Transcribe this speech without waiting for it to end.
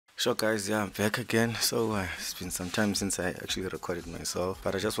Sure guys, yeah, I'm back again. So it's been some time since I actually recorded myself,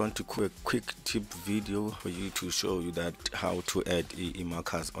 but I just want to do a quick tip video for you to show you that how to add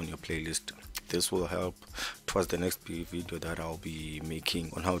markers on your playlist. This will help towards the next video that I'll be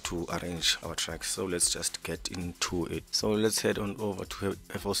making on how to arrange our tracks. So let's just get into it. So let's head on over to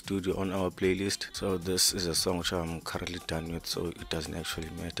FL Studio on our playlist. So this is a song which I'm currently done with, so it doesn't actually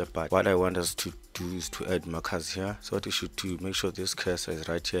matter, but what I want us to do is to add markers here. So what you should do, make sure this cursor is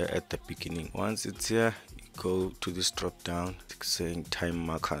right here at the beginning. Once it's here, go to this drop down saying time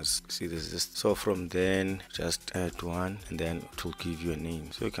markers. See, this is so from then just add one and then it will give you a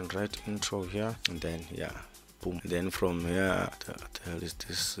name. So you can write intro here and then boom. And then from here, what the hell is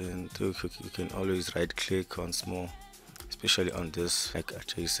this? And you can always right click on small, especially on this like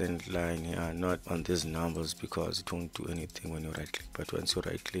adjacent line here, not on these numbers because it won't do anything when you right click. But once you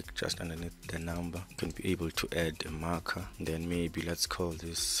right click just underneath the number, you can be able to add a marker. And then maybe let's call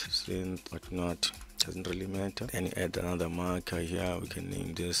this synth, whatnot, doesn't really matter. Then you add another marker here. We can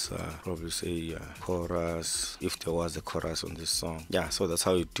name this probably say chorus, if there was a chorus on this song. Yeah, so that's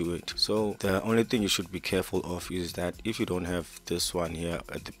how you do it. So the only thing you should be careful of is that if you don't have this one here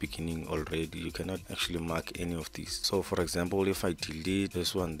at the beginning already, you cannot actually mark any of these. So for example, if I delete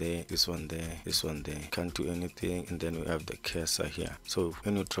this one there, this one there, this one there, can't do anything. And then we have the cursor here. So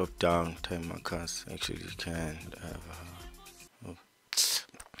when you drop down time markers, actually you can I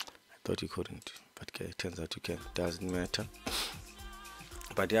thought you couldn't, but okay, it turns out you can. Doesn't matter.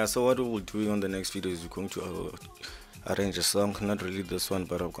 But yeah, so what we will do on the next video is we're going to arrange a song. Not really this one,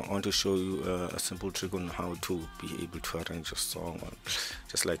 but I want to show you a simple trick on how to be able to arrange a song,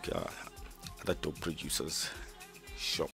 just like other dope producers. Sure.